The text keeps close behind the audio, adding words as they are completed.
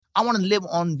I want to live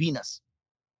on Venus.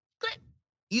 Great.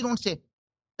 You don't say,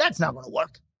 that's not going to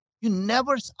work. You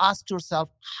never ask yourself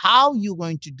how you're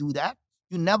going to do that.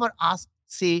 You never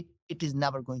say it is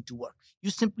never going to work. You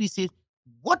simply say,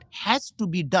 what has to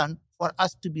be done for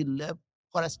us to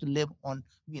live on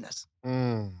Venus?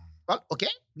 Well, okay,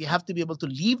 we have to be able to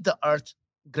leave the Earth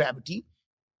gravity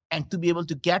and to be able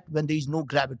to get when there is no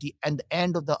gravity and the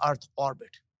end of the Earth orbit.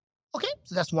 Okay,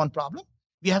 so that's one problem.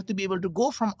 We have to be able to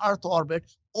go from Earth orbit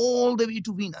all the way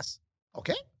to Venus.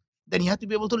 Okay, then you have to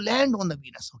be able to land on the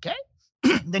Venus. Okay,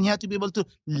 then you have to be able to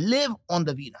live on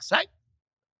the Venus, right?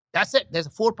 That's it. There's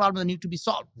 4 problems that need to be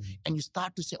solved. And you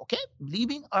start to say, okay,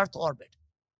 leaving Earth orbit,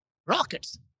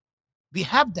 rockets, we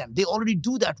have them. They already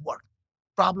do that work.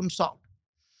 Problem solved.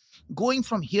 Going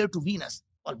from here to Venus,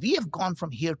 well, we have gone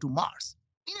from here to Mars.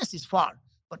 Venus is far,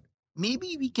 but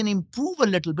maybe we can improve a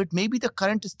little bit. Maybe the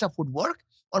current stuff would work,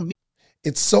 or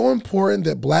It's so important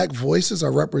that Black voices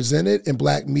are represented in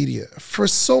Black media for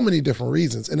so many different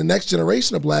reasons. And the next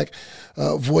generation of Black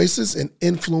voices and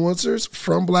influencers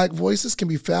from Black voices can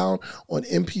be found on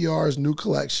NPR's new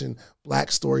collection,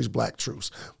 Black Stories, Black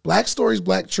Truths. Black Stories,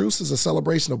 Black Truths is a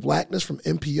celebration of Blackness from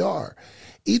NPR.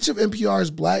 Each of NPR's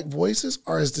Black voices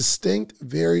are as distinct,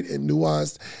 varied, and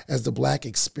nuanced as the Black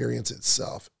experience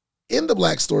itself. In the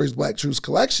Black Stories, Black Truths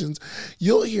collections,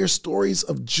 you'll hear stories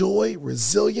of joy,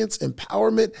 resilience,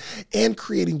 empowerment, and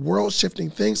creating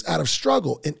world-shifting things out of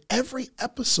struggle. And every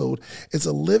episode is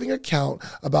a living account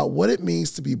about what it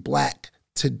means to be Black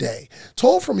today,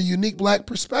 told from a unique Black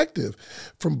perspective.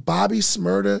 From Bobby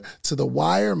Smyrna to The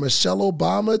Wire, Michelle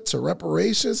Obama to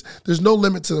reparations, there's no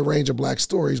limit to the range of Black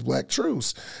stories, Black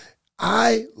truths.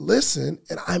 I listen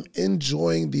and I'm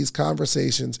enjoying these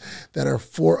conversations that are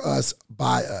for us,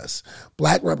 by us.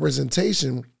 Black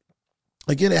representation,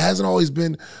 again, it hasn't always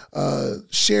been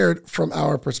shared from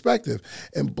our perspective.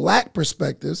 And Black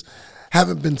perspectives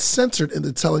haven't been centered in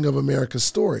the telling of America's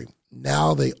story.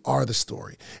 Now they are the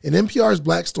story. In NPR's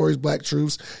Black Stories, Black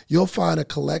Truths, you'll find a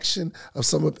collection of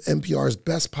some of NPR's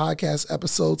best podcast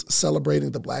episodes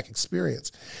celebrating the Black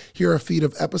experience. Here are a feed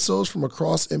of episodes from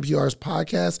across NPR's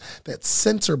podcasts that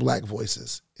center Black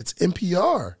voices. It's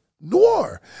NPR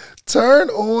Noir. Turn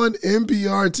on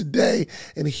NPR today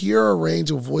and hear a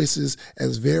range of voices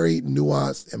as varied,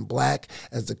 nuanced, and Black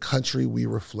as the country we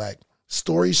reflect.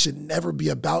 Stories should never be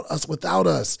about us without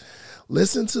us.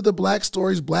 Listen to the Black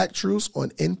Stories, Black Truths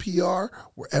on NPR,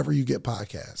 wherever you get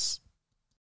podcasts.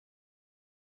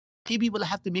 maybe we'll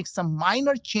have to make some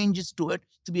minor changes to it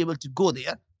to be able to go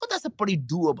there. But that's a pretty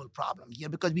doable problem here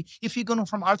because if you're going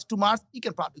from Earth to Mars, you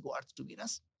can probably go Earth to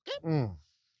Venus. Okay?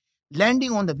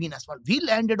 Landing on the Venus. Well, we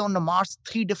landed on the Mars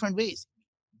 3 different ways.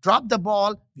 Dropped the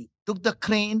ball, we took the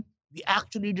crane, we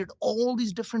actually did all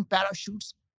these different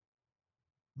parachutes.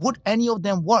 Would any of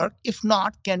them work? If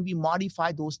not, can we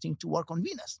modify those things to work on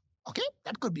Venus? Okay,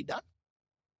 that could be done.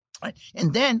 Right?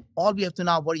 And then all we have to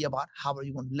now worry about, how are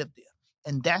you going to live there?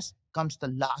 And that comes the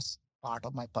last part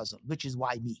of my puzzle, which is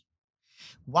why me?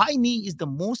 Why me is the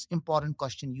most important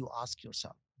question you ask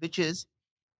yourself, which is,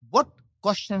 what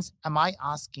questions am I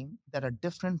asking that are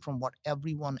different from what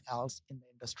everyone else in the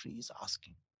industry is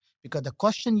asking? Because the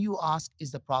question you ask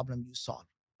is the problem you solve,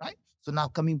 right? So now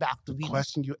coming back to Venus. The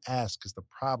question you ask is the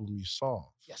problem you solve.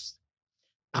 Yes.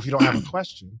 If you don't have a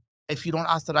question. If you don't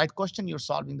ask the right question, you're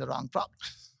solving the wrong problem,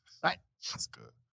 right? That's good.